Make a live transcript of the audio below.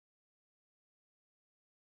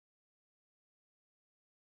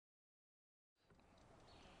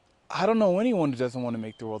I don't know anyone who doesn't want to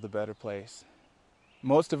make the world a better place.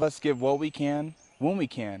 Most of us give what we can, when we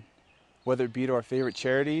can, whether it be to our favorite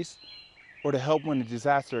charities or to help when a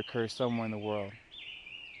disaster occurs somewhere in the world.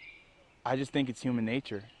 I just think it's human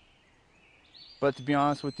nature. But to be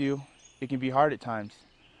honest with you, it can be hard at times.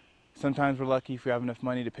 Sometimes we're lucky if we have enough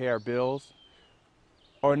money to pay our bills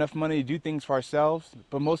or enough money to do things for ourselves,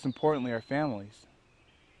 but most importantly, our families.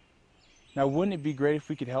 Now, wouldn't it be great if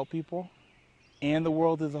we could help people and the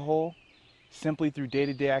world as a whole simply through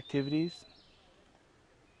day-to-day activities?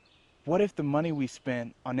 What if the money we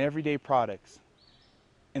spent on everyday products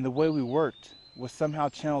and the way we worked was somehow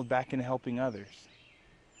channeled back into helping others?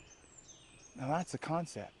 Now that's a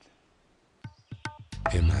concept.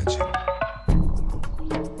 Imagine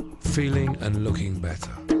feeling and looking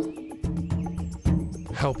better,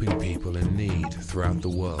 helping people in need throughout the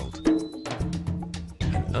world,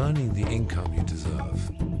 and earning the income you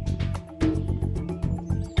deserve.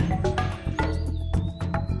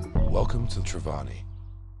 Welcome to Trivani.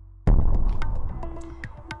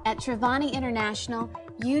 At Trivani International,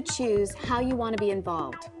 you choose how you want to be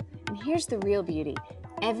involved. And here's the real beauty.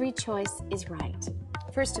 Every choice is right.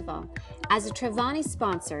 First of all, as a Trivani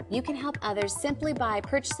sponsor, you can help others simply by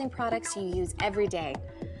purchasing products you use every day.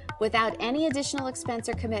 Without any additional expense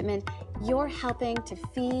or commitment, you're helping to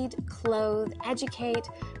feed, clothe, educate,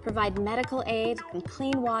 provide medical aid and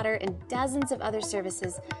clean water and dozens of other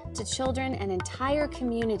services to children and entire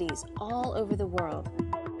communities all over the world.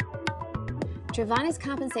 Trivani's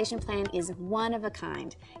compensation plan is one of a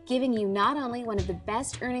kind, giving you not only one of the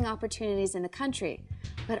best earning opportunities in the country,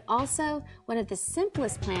 but also one of the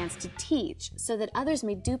simplest plans to teach so that others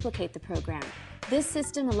may duplicate the program. This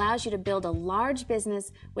system allows you to build a large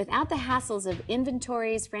business without the hassles of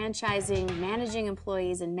inventories, franchising, managing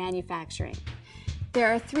employees, and manufacturing.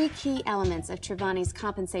 There are three key elements of Trivani's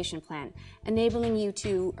compensation plan, enabling you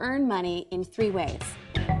to earn money in three ways.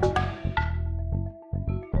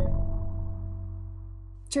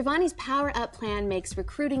 Trivani's Power Up plan makes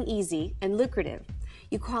recruiting easy and lucrative.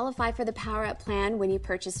 You qualify for the Power Up plan when you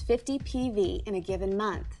purchase 50 PV in a given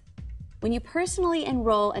month. When you personally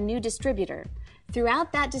enroll a new distributor,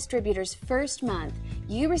 throughout that distributor's first month,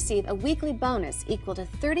 you receive a weekly bonus equal to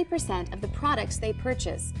 30% of the products they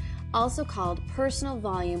purchase, also called personal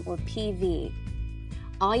volume or PV.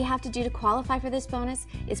 All you have to do to qualify for this bonus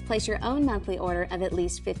is place your own monthly order of at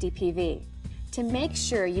least 50 PV. To make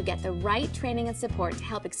sure you get the right training and support to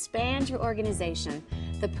help expand your organization,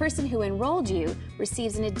 the person who enrolled you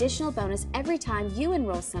receives an additional bonus every time you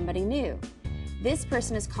enroll somebody new. This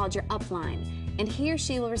person is called your upline, and he or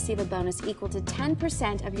she will receive a bonus equal to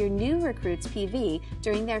 10% of your new recruit's PV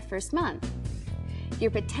during their first month. Your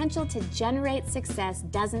potential to generate success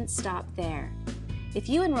doesn't stop there. If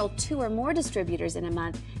you enroll 2 or more distributors in a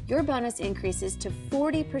month, your bonus increases to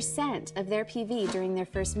 40% of their PV during their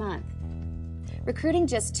first month. Recruiting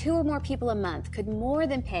just 2 or more people a month could more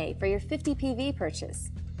than pay for your 50 PV purchase.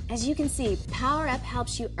 As you can see, Power Up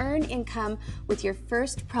helps you earn income with your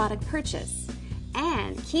first product purchase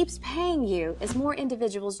and keeps paying you as more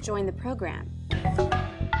individuals join the program.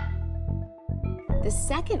 The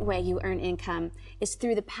second way you earn income is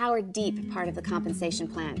through the Power Deep part of the compensation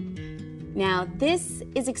plan. Now, this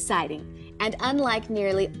is exciting and unlike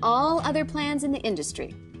nearly all other plans in the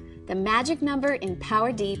industry. The magic number in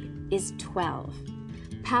Power Deep is 12.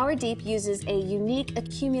 Power Deep uses a unique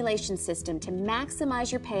accumulation system to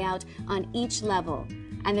maximize your payout on each level,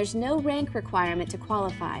 and there's no rank requirement to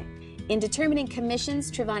qualify. In determining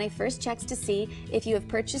commissions, Trivani first checks to see if you have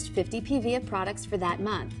purchased 50 PV of products for that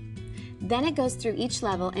month. Then it goes through each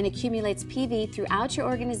level and accumulates PV throughout your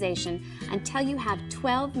organization until you have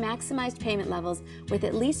 12 maximized payment levels with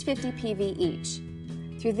at least 50 PV each.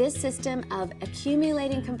 Through this system of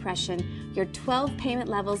accumulating compression, your 12 payment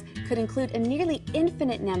levels could include a nearly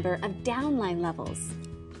infinite number of downline levels.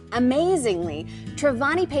 Amazingly,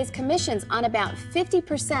 Trivani pays commissions on about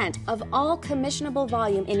 50% of all commissionable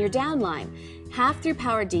volume in your downline, half through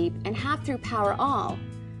Power Deep and half through Power All.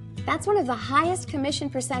 That's one of the highest commission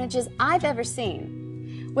percentages I've ever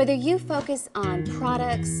seen. Whether you focus on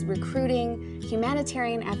products, recruiting,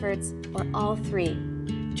 humanitarian efforts, or all three,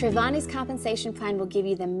 Trivani's compensation plan will give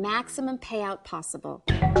you the maximum payout possible.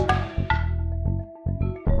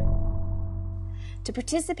 To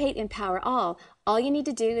participate in Power all you need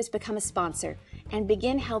to do is become a sponsor and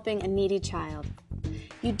begin helping a needy child.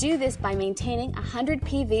 You do this by maintaining a 100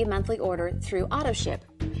 PV monthly order through AutoShip,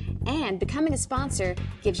 and becoming a sponsor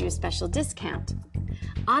gives you a special discount.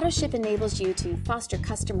 AutoShip enables you to foster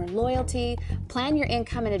customer loyalty, plan your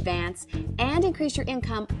income in advance, and increase your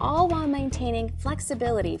income all while maintaining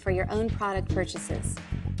flexibility for your own product purchases.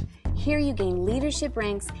 Here you gain leadership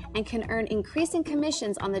ranks and can earn increasing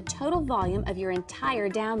commissions on the total volume of your entire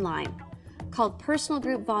downline, called Personal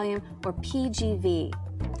Group Volume or PGV.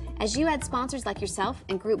 As you add sponsors like yourself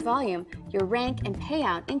and group volume, your rank and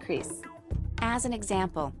payout increase. As an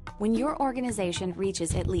example, when your organization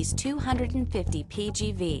reaches at least 250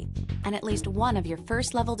 PGV and at least one of your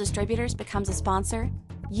first-level distributors becomes a sponsor,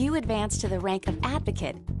 you advance to the rank of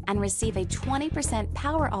advocate and receive a 20%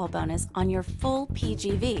 Powerall bonus on your full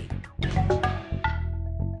PGV.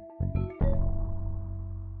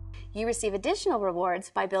 You receive additional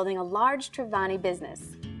rewards by building a large Trivani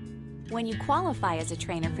business. When you qualify as a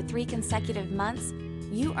trainer for 3 consecutive months,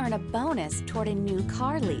 you earn a bonus toward a new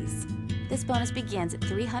car lease. This bonus begins at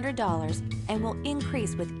 $300 and will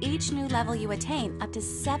increase with each new level you attain up to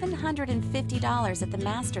 $750 at the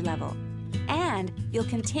master level. And you'll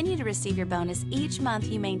continue to receive your bonus each month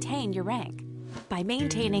you maintain your rank. By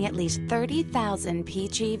maintaining at least 30,000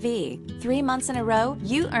 PGV, 3 months in a row,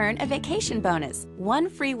 you earn a vacation bonus, 1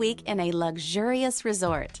 free week in a luxurious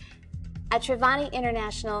resort. At Trivani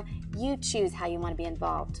International, you choose how you want to be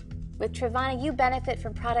involved. With Trivani, you benefit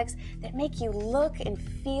from products that make you look and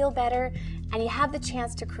feel better, and you have the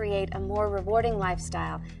chance to create a more rewarding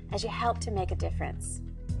lifestyle as you help to make a difference.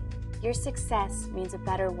 Your success means a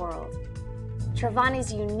better world.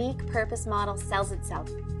 Trivani's unique purpose model sells itself.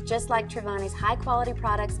 Just like Trivani's high-quality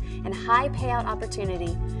products and high payout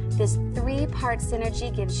opportunity, this 3-part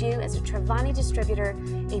synergy gives you, as a Trivani distributor,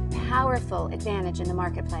 a powerful advantage in the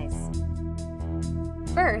marketplace.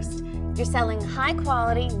 First, you're selling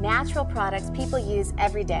high-quality, natural products people use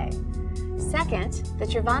every day. Second, the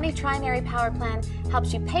Trivani Trinary Power Plan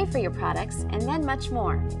helps you pay for your products and then much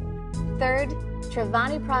more. Third,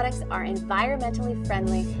 Trivani products are environmentally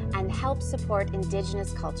friendly and help support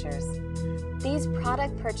indigenous cultures. These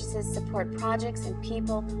product purchases support projects and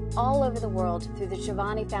people all over the world through the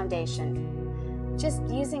Trivani Foundation. Just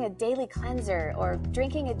using a daily cleanser or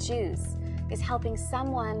drinking a juice is helping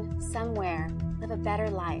someone, somewhere, live a better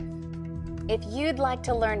life. If you'd like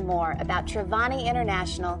to learn more about Trivani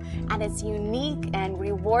International and its unique and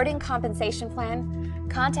rewarding compensation plan,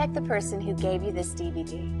 contact the person who gave you this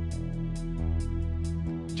DVD.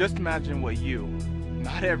 Just imagine what you,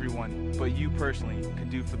 not everyone, but you personally, could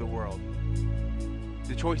do for the world.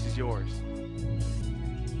 The choice is yours.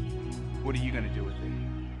 What are you going to do with it?